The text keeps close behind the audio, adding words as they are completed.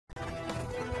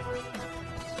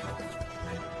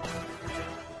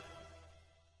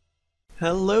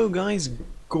Hello guys,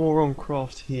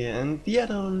 Goroncroft here, and the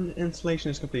add-on installation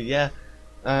is complete.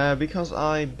 Because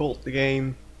I bought the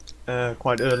game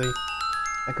quite early,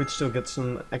 I could still get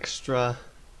some extra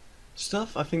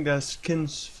stuff. I think there's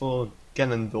skins for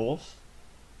Ganondorf,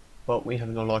 but we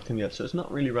haven't unlocked him yet, so it's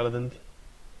not really relevant.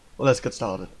 Well, let's get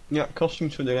started. Yeah,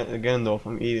 costumes for the Ganondorf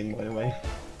I'm eating, by the way.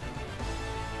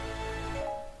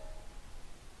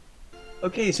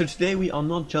 Okay, so today we are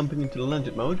not jumping into the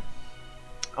legend mode.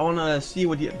 I wanna see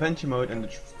what the adventure mode and the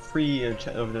free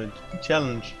the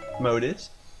challenge mode is.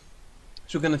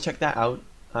 So we're gonna check that out.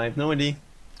 I have no idea.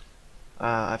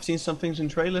 I've seen some things in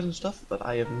trailers and stuff, but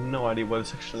I have no idea what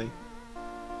it's actually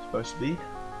supposed to be.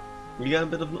 We got a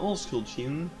bit of an old school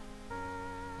tune.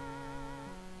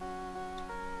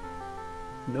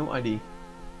 No idea.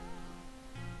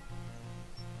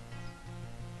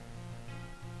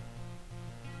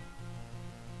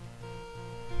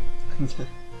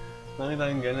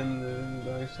 I'm getting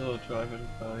the solo driver.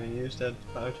 I used that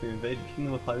power to invade the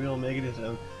kingdom of Hyrule and make it his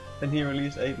own. Then he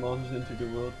released 8 monsters into the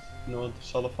world in order to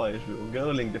solidify his rule. Go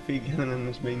Link, defeat Ganon and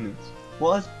his minions.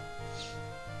 What?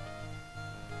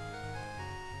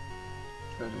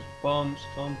 Treasures, bombs,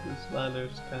 compass,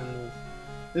 ladders, candles.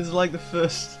 This is like the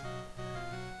first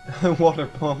water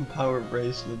bomb power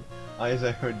bracelet.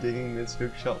 Isaac are digging this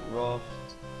hookshot raft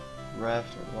or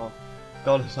raft.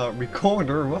 God, it's not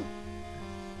recorder, what?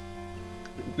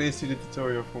 Please see the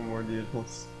tutorial for more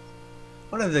details.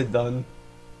 What have they done?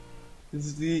 This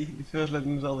is the first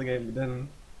Legend of Zelda game, but then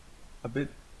a bit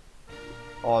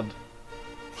odd.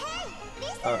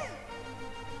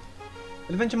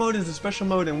 Adventure mode is a special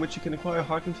mode in which you can acquire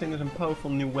heart containers and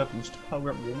powerful new weapons to power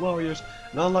up your warriors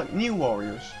and unlock new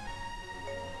warriors.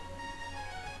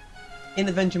 In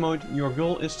adventure mode, your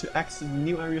goal is to access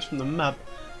new areas from the map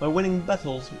by winning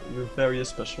battles with various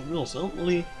special rules.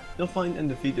 Ultimately, you'll find and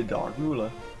defeat the Dark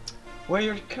Ruler, where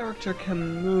your character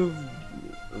can move.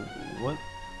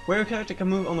 Where your character can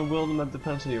move on the world map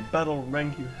depends on your battle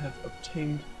rank you have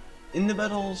obtained. In the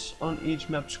battles on each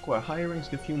map square, higher ranks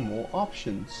give you more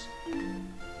options.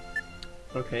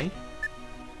 Okay.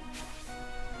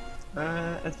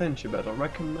 Adventure battle.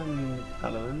 Recommended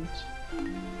element.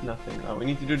 Nothing. Oh, we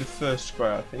need to do the first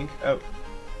square, I think. Oh,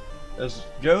 there's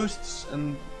ghosts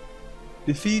and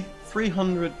defeat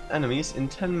 300 enemies in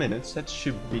 10 minutes. That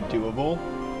should be doable.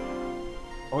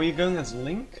 Are we going as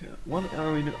Link? What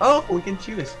are we doing? Oh, we can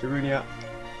choose Hyrule.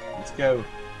 Let's go.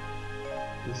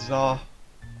 This is our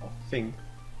thing.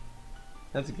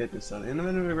 Let's get this done. In the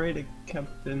middle of the raid, the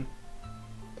captain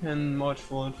can march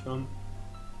forward from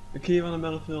the keep on the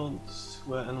battlefield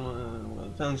where anyone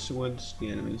advance towards the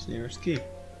enemy's nearest keep.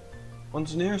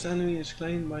 Once the nearest enemy is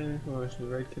claimed by the force, the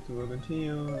raid captain will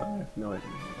continue. I have no idea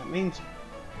what that means.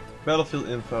 Battlefield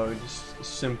info, just a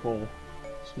simple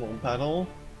small battle.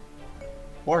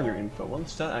 Warrior info, what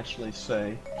does that actually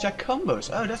say? Check combos!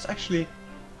 Oh, that's actually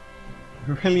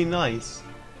really nice.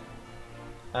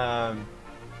 Yeah,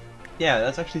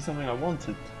 that's actually something I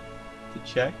wanted to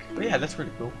check. But yeah, that's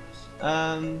pretty cool.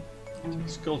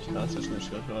 Sculpture, that's no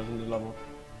sculpture, that's in the level.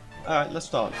 Alright, let's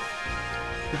start.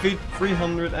 Defeat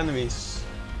 300 enemies.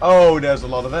 Oh, there's a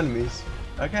lot of enemies.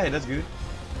 Okay, that's good.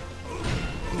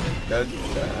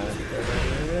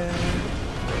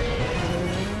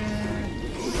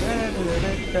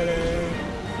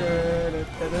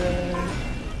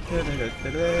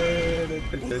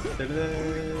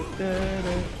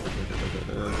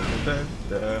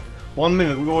 One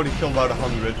minute, we already killed about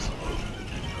 100.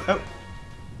 Oh.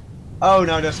 Oh,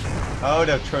 now there's. Oh,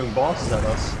 they're throwing bosses at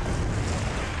us.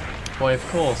 Why, of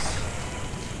course.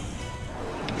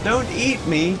 Don't eat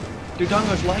me! The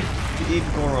dongos like to eat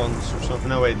Gorons or something.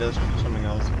 No, wait, there's something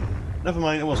else. Never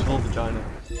mind, it was full vagina.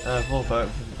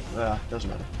 Doesn't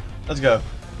matter. Let's go.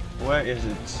 Where is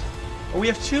it? Oh, we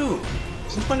have 2!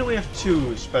 Since when do we have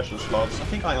 2 special slots? I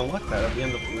think I unlocked that at the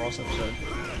end of the last episode.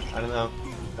 I don't know.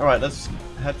 Alright, let's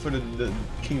head for the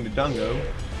King Dodongo.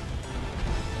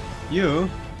 You?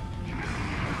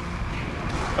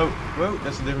 Oh, whoa,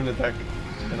 that's a different attack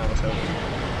than I was hoping.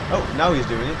 Oh, now he's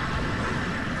doing it.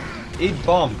 Eat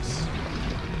bombs.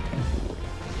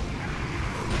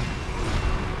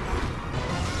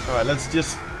 Alright, let's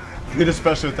just do the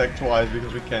special attack twice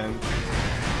because we can.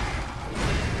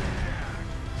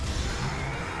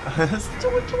 Let's do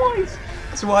it twice!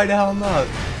 So why the hell not?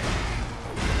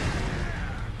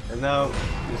 And now,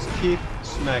 just keep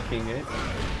smacking it.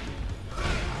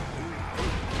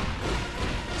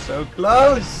 So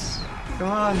close! Come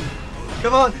on!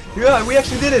 Come on! Yeah, we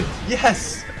actually did it!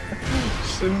 Yes!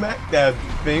 Smack that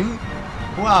thing!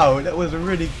 Wow, that was a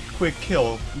really quick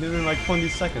kill. Did it in like 20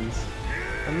 seconds.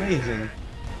 Amazing.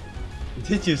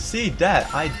 Did you see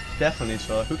that? I definitely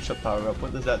saw a hookshot power up.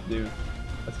 What does that do?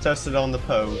 Let's test it on the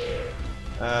Poe.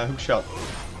 Hookshot.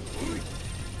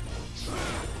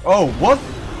 Oh, what?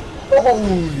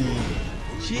 Holy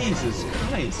Jesus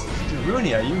Christ.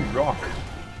 Darunia, you rock.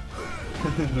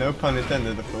 No pun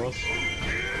intended, of course.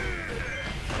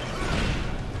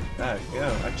 There you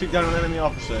go. I took down an enemy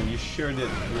officer. You sure did,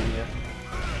 Darunia.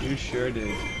 You sure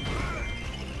did.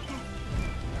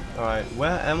 Alright,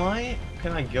 where am I?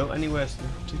 Can I go anywhere in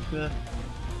particular?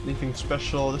 Anything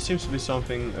special? There seems to be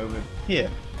something over here.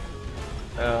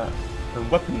 A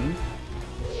weapon.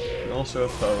 And also a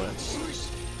bow.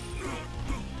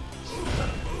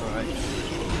 Alright.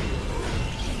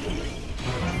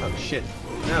 Oh shit.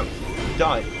 No!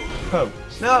 Die! Poe!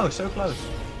 No! So close!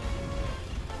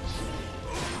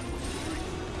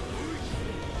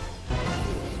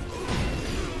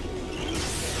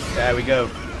 There we go.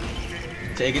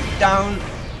 Take it down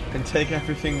and take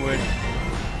everything with.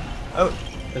 Oh,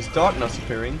 there's Darknuts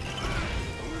appearing.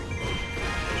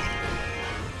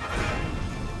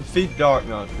 Defeat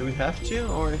Darknut. Do we have to,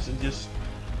 or is it just?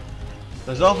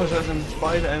 There's offers as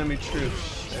inspire the enemy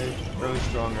troops. They've grown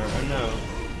stronger. I know.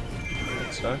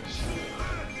 That sucks.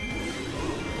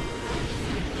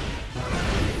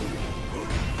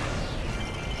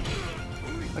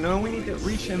 I know we need to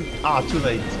reach him. Ah, too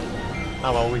late.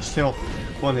 Ah well, we still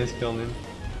won his kill him.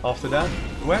 After that,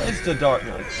 where is the Dark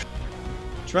Knights?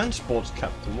 Transport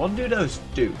Captain. What do those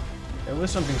do? There was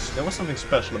something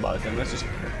special about them. Let's just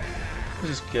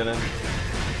kill him.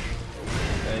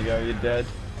 There you go. You're dead. I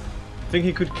think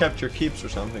he could capture keeps or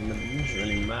something, but it doesn't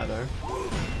really matter.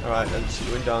 All right, let's see.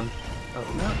 We're done. Oh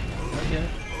no, not yet.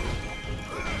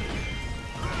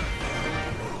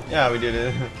 Yeah, we did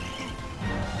it.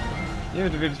 Yeah,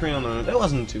 the victory on the. That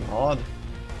wasn't too hard.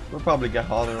 We'll probably get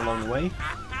harder along the way.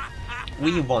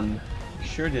 We won. We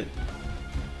sure did.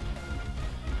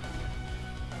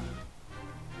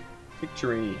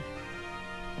 Victory.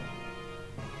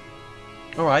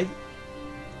 Alright.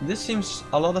 This seems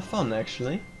a lot of fun,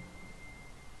 actually.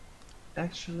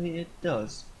 Actually, it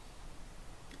does.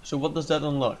 So what does that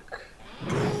unlock?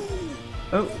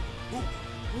 Oh.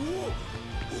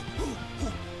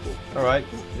 Alright.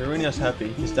 Darunia's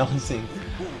happy. He's dancing.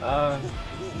 I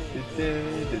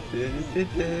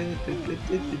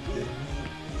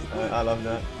love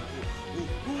that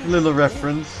little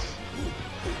reference.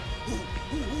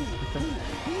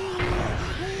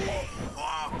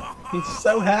 He's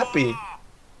so happy.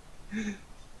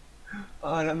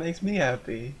 Oh, that makes me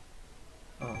happy.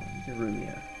 Oh,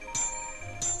 Darunia.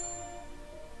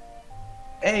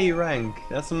 A rank.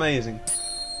 That's amazing.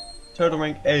 Total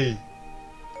rank A.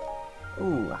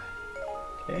 Ooh.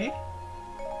 Okay.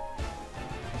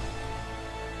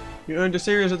 You earned a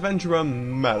Serious Adventurer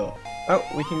medal. Oh,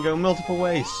 we can go multiple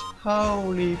ways.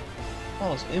 Holy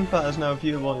balls. Impa is now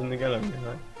viewable in the gallery,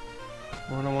 right? I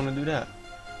don't want to do that.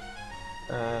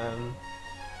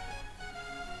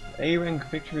 A rank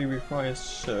victory requires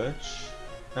search.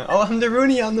 Oh, I'm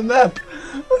Darunia on the map!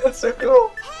 Oh, that's so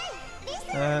cool!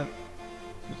 The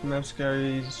map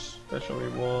carries special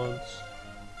rewards.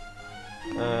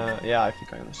 Yeah, I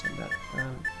think I understand that.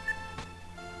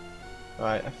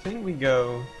 Alright, I think we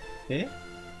go here?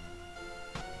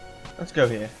 Let's go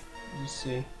here. Let's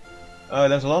see.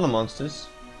 There's a lot of monsters.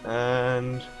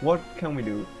 And what can we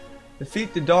do?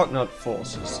 Defeat the Darknut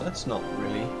forces. That's not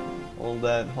really all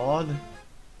that hard.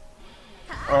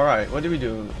 Alright, what do we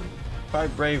do?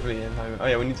 Fight bravely and oh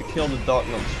yeah, we need to kill the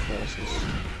Darknut's forces.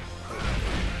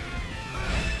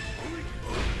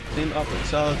 Team up and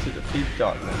sail to defeat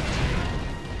Darknut.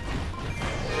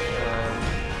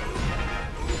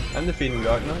 I'm defeating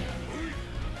Darknut.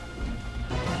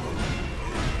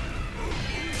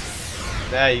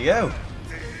 There you go.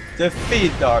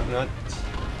 Defeat Darknut.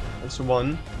 That's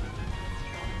one.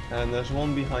 And there's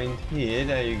one behind here.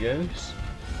 There you go.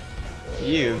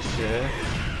 You, sir.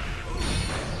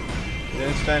 You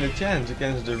don't stand a chance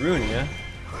against Darunia.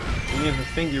 You didn't even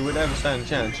think you would ever stand a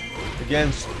chance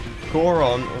against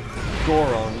Goron of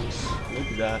Gorons. Look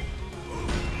at that.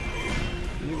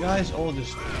 You guys all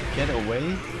just get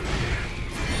away.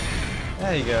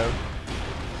 There you go.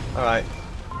 Alright.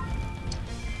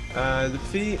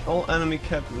 Defeat all enemy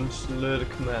captains to lure the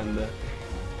commander.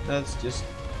 Let's just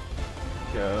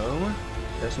go.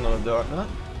 There's another Darknut.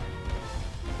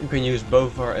 You can use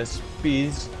both our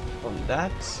SPs on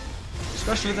that.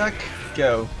 Special attack,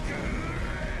 go.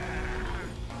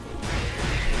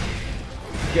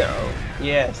 Go.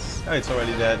 Yes. Oh, it's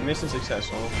already dead. Mission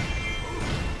successful.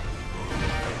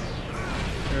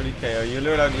 Early KO. You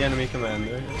lured out the enemy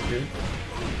commander. That's good.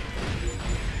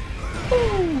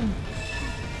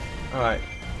 Alright.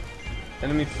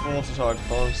 Enemy forces are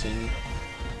advancing.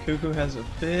 Cuckoo has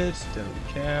appeared, don't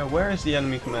care. Where is the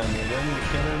enemy commander? Do I need to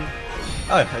kill him?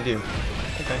 Oh, I do.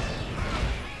 Okay.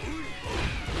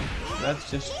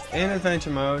 That's just in adventure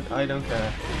mode, I don't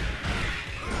care.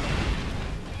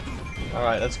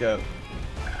 Alright, let's go.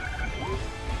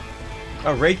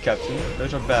 Oh, raid captain.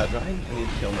 Those are bad, right? I need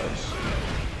to kill those.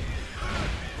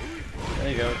 There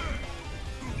you go.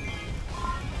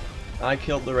 I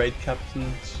killed the raid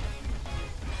captains.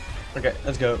 Okay,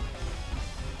 let's go.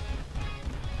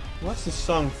 What's the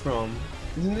song from?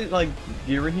 Isn't it like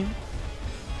Girahim?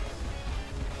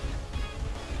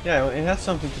 Yeah, it has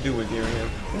something to do with Girahim.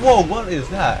 Whoa, what is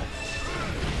that?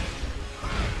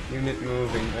 Unit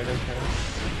moving, I don't care.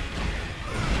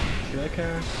 Should I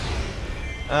care?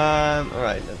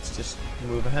 Alright, let's just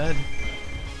move ahead.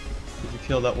 Did you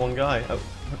kill that one guy? Oh,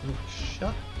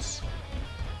 shucks.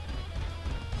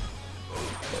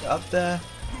 Get up there.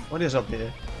 What is up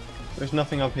here? There's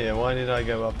nothing up here. Why did I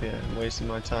go up here? I'm wasting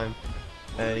my time.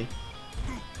 Hey.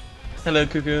 Hello,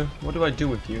 Cuckoo. What do I do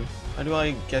with you? How do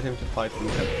I get him to fight me?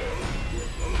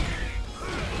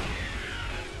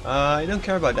 I don't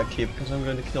care about that keep because I'm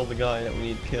going to kill the guy that we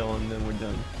need to kill and then we're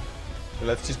done. So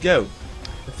let's just go.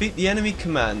 Defeat the enemy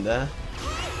commander.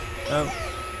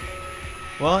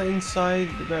 While inside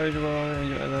the barrier wall,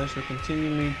 your allies will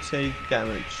continually take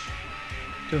damage.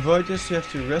 To avoid this, you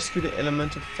have to rescue the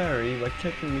elemental fairy by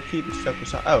capturing the keep trapped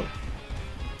inside. Oh.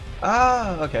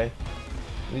 Ah, okay.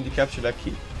 We need to capture that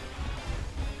keep.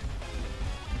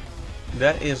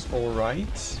 That is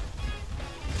alright.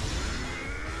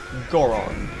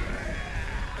 Goron.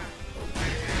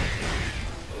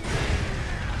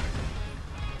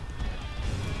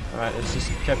 Alright, let's just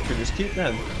capture this keep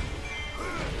then.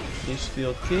 East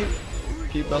field keep.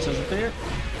 Keep bells has appeared.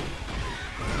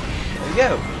 There we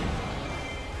go.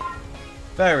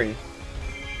 Fairy.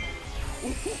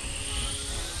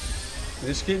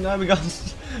 This keep now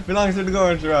belongs to the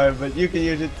Goron tribe, but you can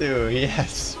use it too.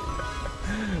 Yes.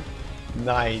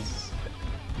 Nice.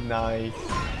 Nice.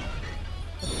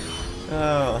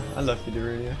 Oh, I love you,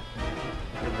 Darunia.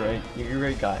 You're great. You're a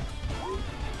great guy.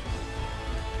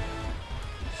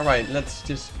 Alright, let's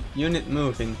just unit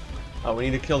moving. Oh, we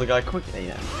need to kill the guy quickly,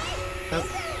 yeah. Oh.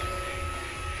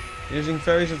 Using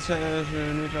fairies at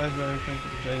neutralize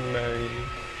berry.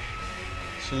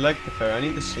 Select the fairy. I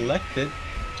need to select it.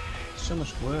 So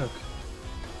much work.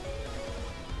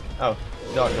 Oh,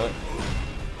 Dark Knight.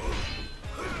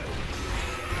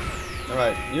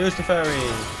 Alright, use the fairy.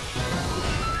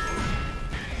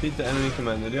 Defeat the enemy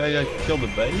commander. Do I kill the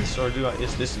base or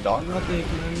is this the Dark Knight the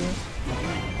commander?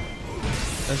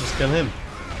 Let's just kill him.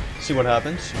 See what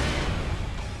happens.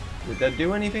 Did that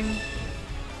do anything?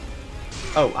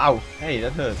 Oh, ow. Hey,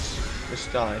 that hurts.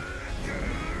 Just die.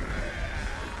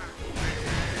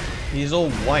 He's all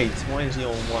white. Why is he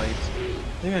all white?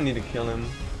 I think I need to kill him.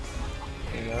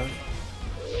 There you go.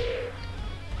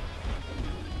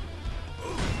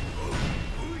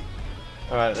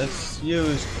 Alright, let's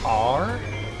use R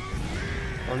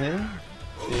on him.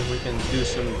 See if we can do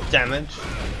some damage.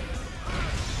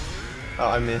 Oh,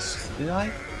 I missed. Did I?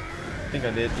 I think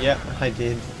I did. Yep, I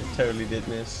did. I totally did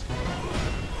miss.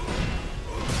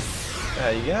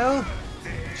 There you go.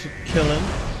 Should kill him.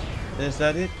 Is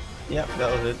that it? Yep,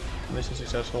 that was it. Mission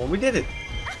successful. We did it!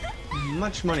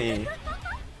 Much money.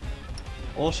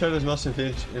 All shadows must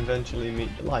eventually meet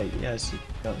the light. Yes,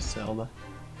 that was Zelda.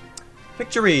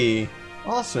 Victory!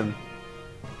 Awesome.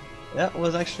 That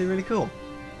was actually really cool.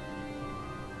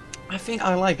 I think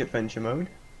I like adventure mode.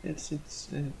 This is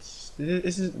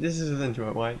adventure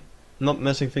mode, right? Not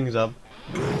messing things up.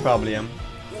 Probably am.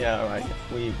 Yeah, alright.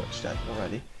 We watched that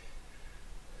already.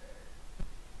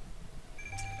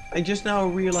 I just now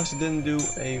realized I didn't do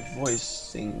a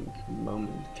voicing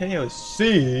moment.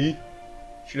 KOC?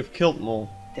 Should have killed more.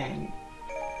 Dang.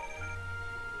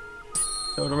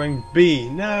 Total rank B.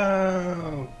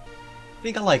 No! I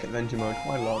think I like adventure mode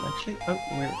quite a lot actually. Oh,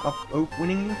 we're up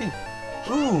winning new thing.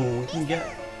 Ooh, we can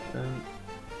get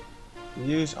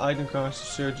use item cards to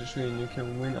search the screen. You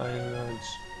can win item cards.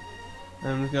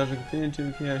 Because we continue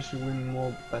to cash, you win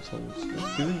more battles.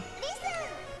 That's good.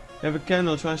 You have a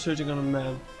candle, try searching on a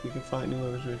map. You can find new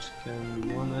weapons which can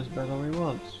be won as battle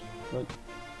rewards. But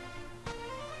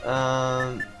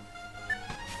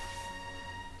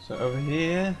so over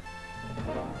here.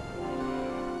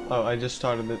 Oh, I just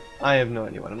started it. I have no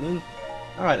idea what I'm doing.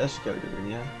 Alright, let's go to it,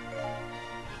 yeah.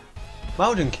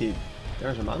 Mountain Keep.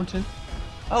 There's a mountain.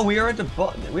 Oh, we are at the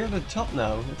bottom. We're at the top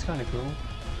now. That's kind of cool.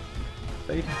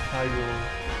 Fate of Hyrule.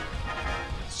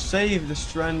 Save the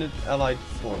stranded allied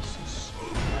forces.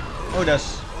 Oh,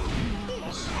 there's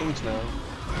things now.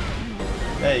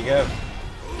 There you go.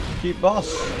 Keep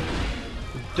boss.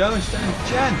 Don't stand a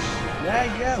chance. There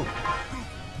you go.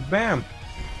 Bam.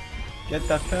 Get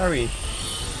that fairy.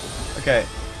 Okay.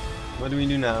 What do we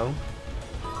do now?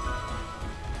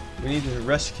 We need to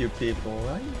rescue people,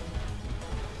 right?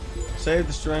 Save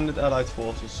the stranded allied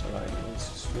forces. Alright, let's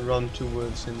just run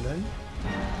towards him then.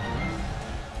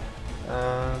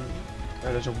 Oh,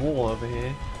 there's a wall over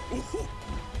here.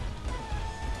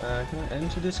 Can I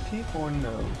enter this keep or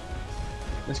no?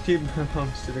 This keep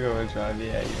belongs to the Royal Drive.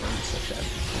 Yeah, you understand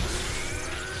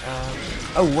that.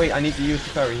 Oh wait, I need to use the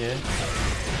ferry here.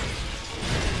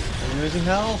 I'm losing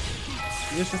health.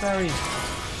 Use the ferry.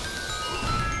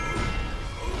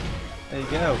 There you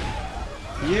go.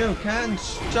 You can't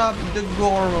stop the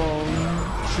Goron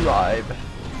tribe.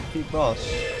 Keep boss.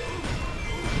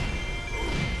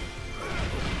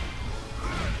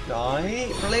 Die,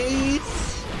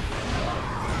 please.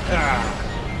 Ah.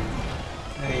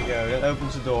 There you go. That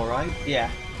opens the door, right?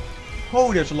 Yeah.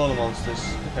 Oh, there's a lot of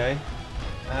monsters. Okay.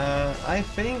 I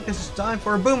think this is time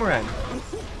for a boomerang.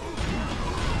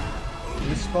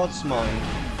 This spot's mine.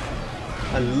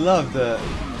 I love the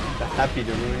happy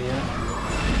Darunia.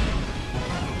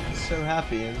 It's so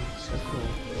happy and so cool.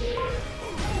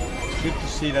 It's good to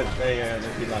see that that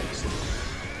he likes it.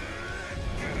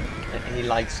 And he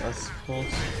likes us, of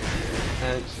course.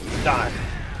 And die.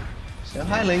 So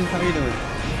hi Link, how are you doing?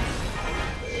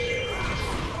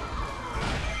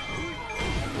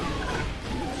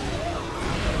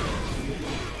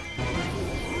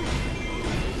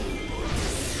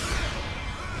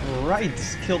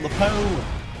 Right, kill the Poe.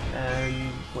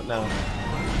 And what now?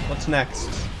 What's next?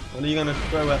 What are you gonna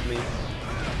throw at me?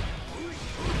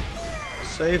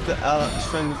 Save the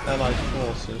stranded allied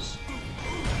forces.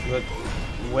 But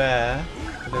where?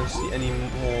 I don't see any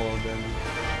more of them.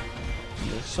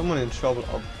 There's someone in trouble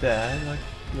up there. Like,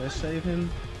 can I save him?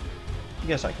 I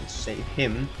guess I can save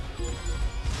him.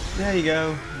 There you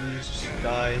go. You just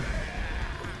die.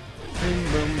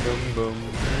 Boom, boom, boom, boom.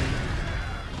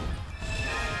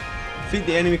 Defeat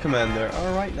the enemy commander.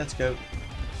 Alright, let's go.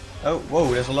 Oh,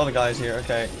 whoa, there's a lot of guys here.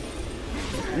 Okay.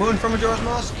 Moon from Majora's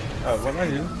Mask. Oh, what did I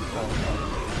do?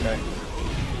 Oh, okay.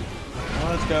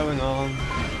 What's going on?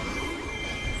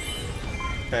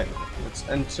 Okay, let's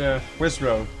enter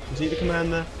Wizrow. Is he the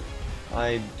commander?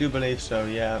 I do believe so,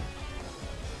 yeah.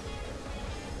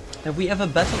 Have we ever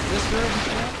battled Wizrow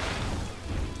before?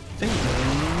 I think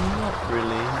not really,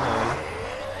 no.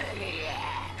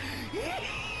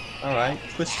 Alright,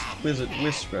 Wizard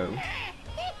Wizrow.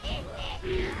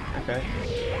 Okay.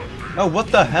 Oh, what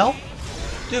the hell?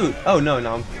 Dude! Oh no,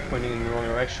 no, I'm pointing in the wrong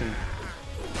direction.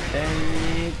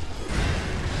 And...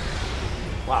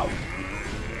 wow.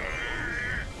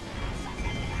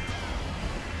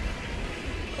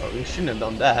 Oh, we shouldn't have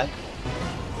done that.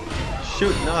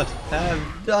 Should not have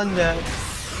done that.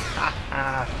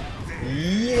 Haha.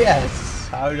 Yes!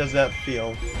 How does that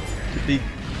feel? To be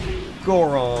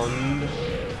Goron.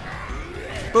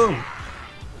 Boom!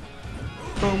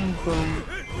 Boom, boom,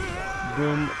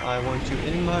 boom. I want you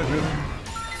in my room.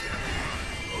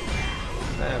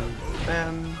 Bam,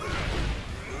 bam.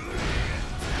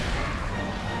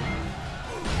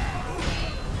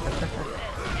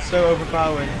 So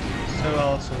overpowered. So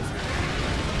awesome.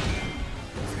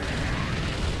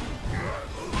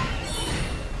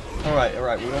 Alright,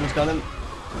 alright. We almost got him.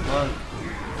 Come on.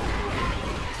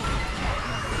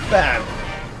 Bam!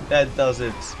 That does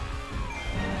it.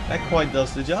 That quite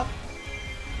does the job.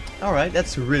 Alright,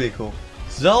 that's really cool.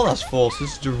 Zelda's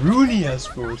forces, Darunia's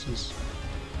forces.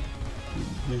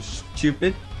 You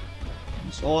stupid.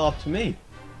 It's all up to me.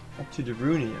 Up to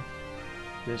Darunia.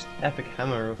 This epic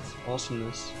hammer of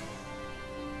awesomeness.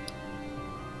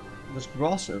 There's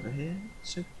grass over here.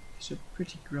 It's a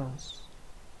pretty grass.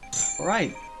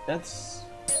 Alright, that's...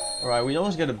 alright, we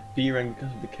always get a B rank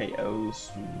because of the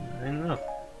KOs. I don't know.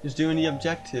 Just doing the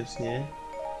objectives here.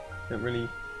 Don't really...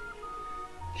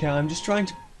 yeah, I'm just trying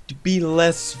to be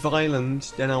less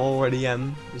violent than I already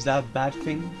am. Is that a bad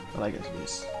thing? Well, I guess it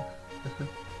is.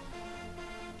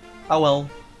 Oh well.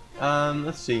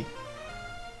 Let's see.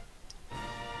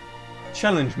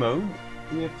 Challenge mode.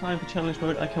 Do we have time for challenge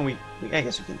mode? I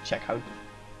guess we can check out.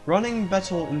 Running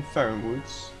battle in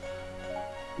Fairwoods.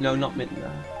 No, not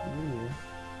Midna. Ooh.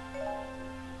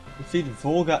 Defeat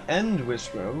Volga and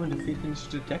Wizrow and defeat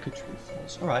Mr. Decatry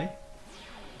Falls. Alright.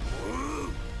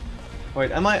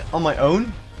 Wait, am I on my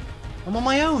own? I'm on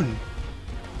my own!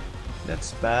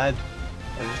 That's bad.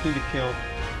 I just need to kill.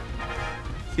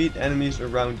 Defeat enemies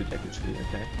around the Decatry,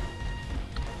 okay.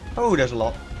 Oh, there's a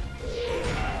lot.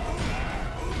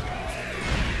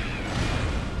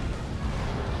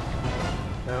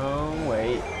 No,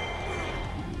 wait.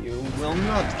 You will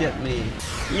not get me.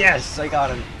 Yes, I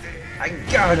got him. I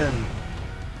got him.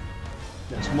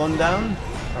 There's one down.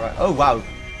 Alright, oh wow.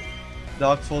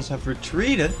 Dark Falls have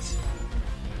retreated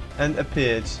and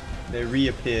appeared. They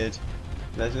reappeared.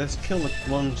 Let's kill the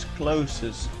ones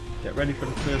closest. Get ready for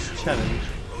the first challenge.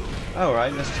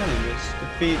 Alright, let's challenge this.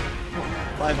 Defeat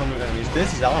 500 enemies.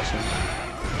 This is awesome.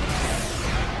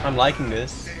 I'm liking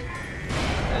this.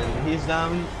 And he's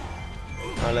down.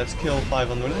 Alright, let's kill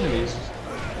 500 enemies.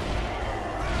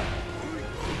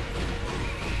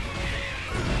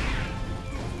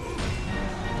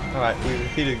 Alright, we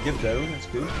defeated Gibdo, that's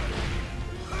good.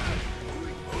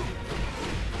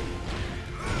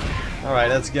 Alright,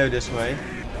 let's go this way.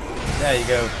 There you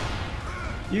go.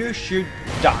 You should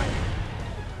die.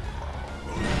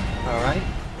 Alright.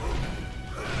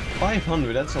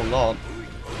 500, that's a lot.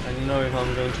 I don't know if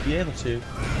I'm going to be able to.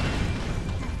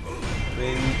 I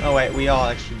mean, oh wait, we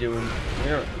are actually doing.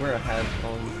 We're ahead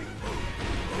on.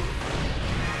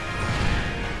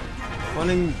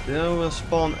 Spawning, they will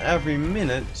spawn every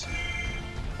minute.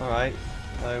 Alright,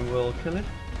 I will kill it.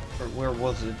 Or where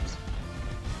was it?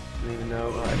 I don't even know.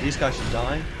 Alright, these guys should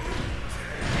die.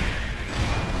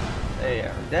 They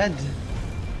are dead.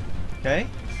 Okay.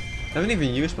 I haven't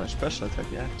even used my special attack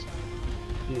yet.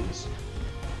 Jeez.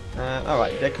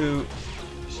 Alright, Deku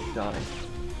should die.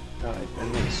 Alright, I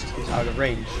missed. He's out of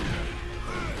range.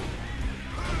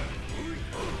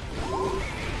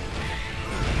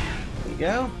 There you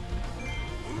go.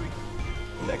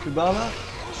 Deku Baba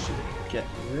should get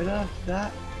rid of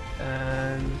that.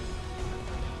 And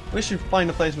we should find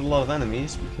a place with a lot of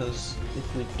enemies, because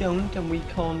if we don't, then we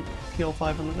can't kill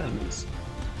 500 enemies.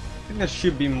 I think there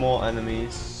should be more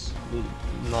enemies. Be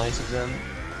nice of them.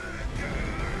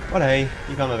 But hey,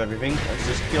 you can't have everything. Let's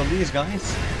just kill these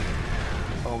guys.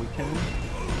 All we can.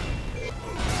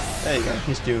 There you go,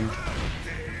 he's doomed.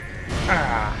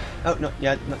 Ah! Oh, not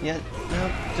yet, not yet.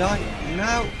 No, die.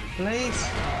 No, please.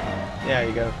 There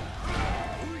you go.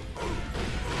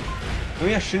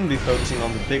 Maybe I shouldn't be focusing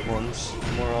on the big ones,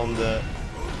 more on the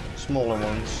smaller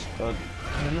ones, but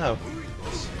I don't know.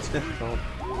 It's difficult.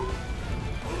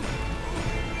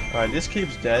 Alright, this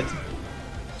keeps dead.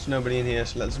 There's nobody in here,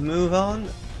 so let's move on.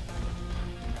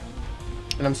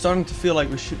 And I'm starting to feel like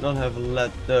we should not have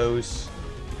let those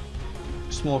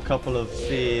small couple of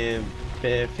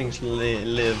things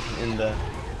live in the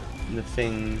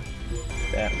thing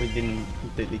that we didn't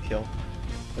completely kill.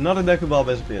 Another Deku Ball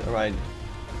has appeared. Alright.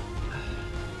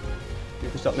 We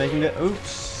can stop making it.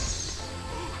 Oops.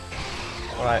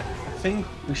 Alright, I think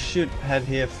we should head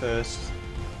here first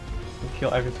and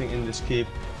kill everything in this keep.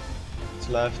 It's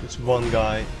left. It's one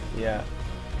guy. Yeah.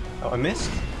 Oh, I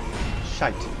missed?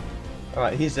 Shite.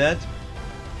 Alright, he's dead.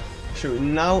 So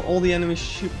now all the enemies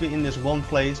should be in this one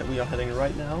place that we are heading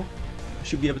right now. I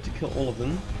should be able to kill all of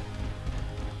them.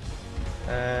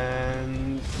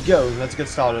 And go, let's get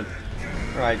started.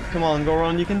 Alright, come on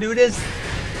Goron, you can do this!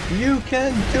 You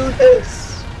can do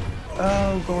this!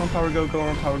 Oh, Goron power go,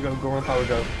 Goron power go, Goron power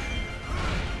go.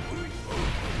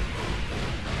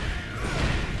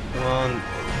 Come on.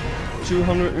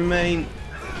 200 remain.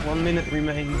 1 minute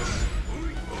remains.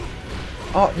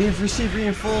 Oh, they've received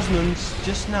reinforcements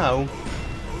just now.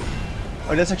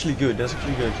 Oh, that's actually good. That's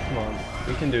actually good. Come on.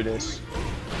 We can do this.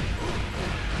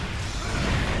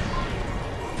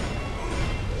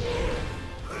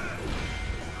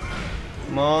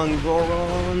 Come on,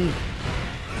 Goron.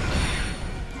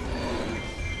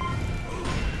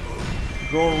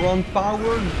 Goron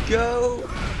power, go.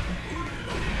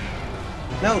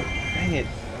 No, dang it.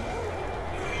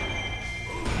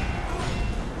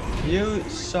 You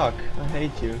suck. I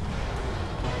hate you. You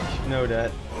should know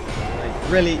that. I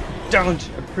really don't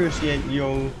appreciate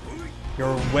your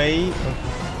way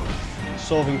of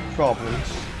solving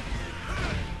problems.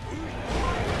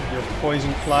 Your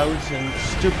poison clouds and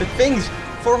stupid things.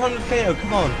 400 KO.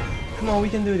 Come on. Come on, we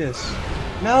can do this.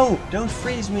 No, don't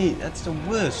freeze me. That's the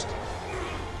worst.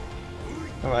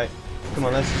 Alright. Come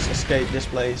on, let's just escape this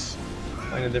place.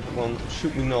 Find a different one.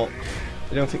 Should we not?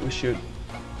 I don't think we should.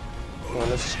 Come on,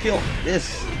 let's kill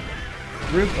this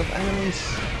group of enemies.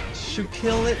 Should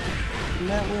kill it.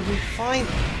 That will be fine.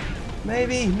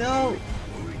 Maybe. No.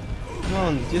 Come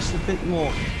on, just a bit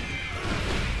more.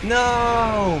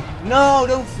 No! No,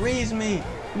 don't freeze me!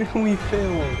 No, we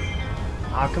failed.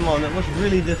 Ah, come on, that was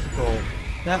really difficult.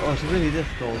 That was really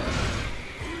difficult.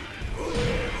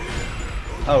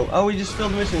 Oh, we just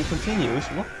failed the mission continues.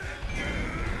 What?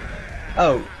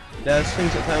 Oh, there's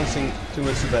things advancing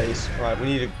towards the base. Right, we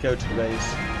need to go to the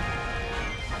base.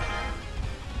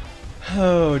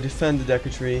 Oh, defend the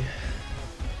Deku Tree.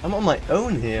 I'm on my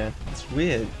own here. It's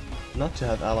weird not to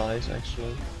have allies,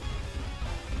 actually.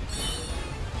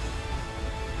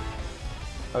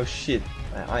 Oh shit!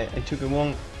 I took a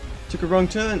wrong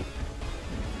turn.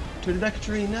 To the back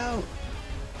tree now.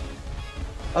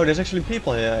 Oh, there's actually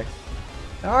people here.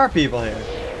 There are people here.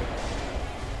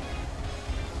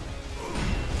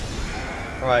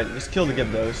 Alright, just kill the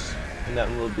Gibdos, and that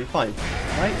will be fine.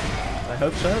 Right? I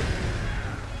hope so.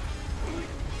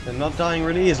 They're not dying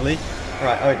really easily.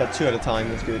 Alright, oh, I got 2 at a time,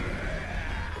 that's good.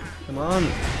 Come on.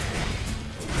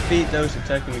 Defeat those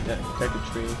attacking the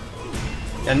tree.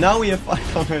 And now we have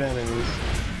 500 enemies.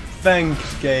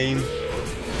 Thanks, game.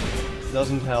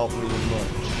 Doesn't help me much.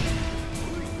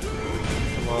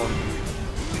 Come on.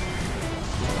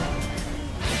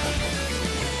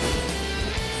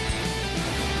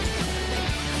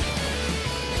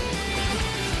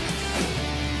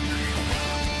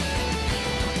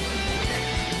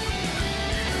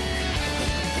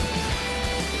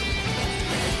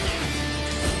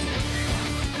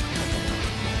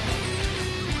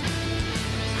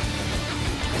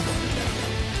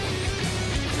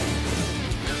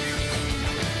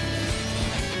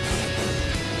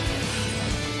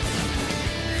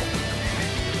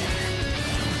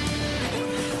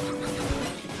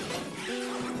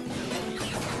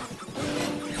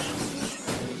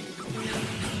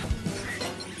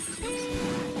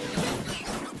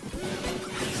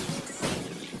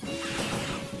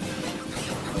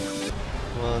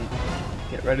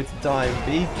 Get ready to dive,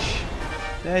 beach.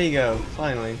 There you go,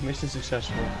 finally, mission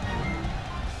successful.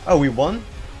 Oh, we won?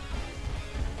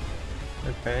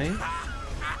 Okay.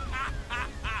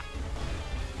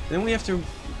 Then we have to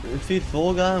defeat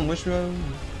Volga and Wishro?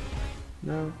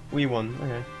 No, we won,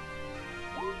 okay.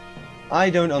 I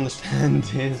don't understand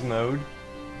his mode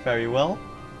very well,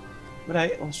 but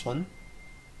hey, it was fun.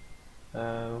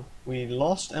 We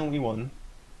lost and we won.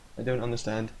 I don't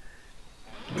understand.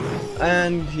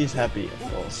 And he's happy,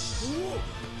 of course.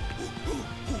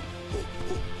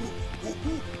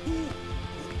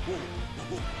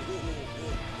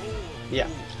 Yeah.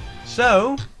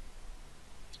 So,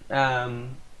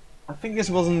 I think this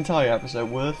was an entire episode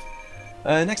worth.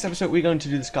 Next episode we're going to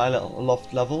do the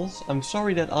Skyloft levels. I'm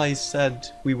sorry that I said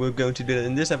we were going to do it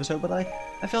in this episode, but I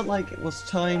felt like it was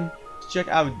time to check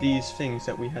out these things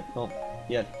that we had not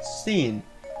yet seen.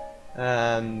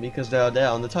 Because they are there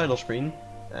on the title screen.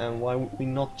 And why would we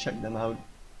not check them out?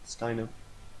 It's kind of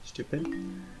stupid.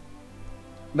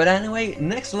 But anyway,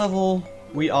 next level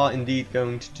we are indeed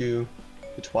going to do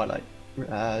the Twilight,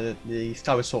 the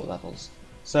Skyward Sword levels.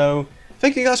 So,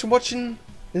 thank you guys for watching.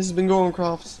 This has been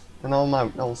Gorencraft, and I'm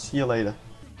out. I'll see you later.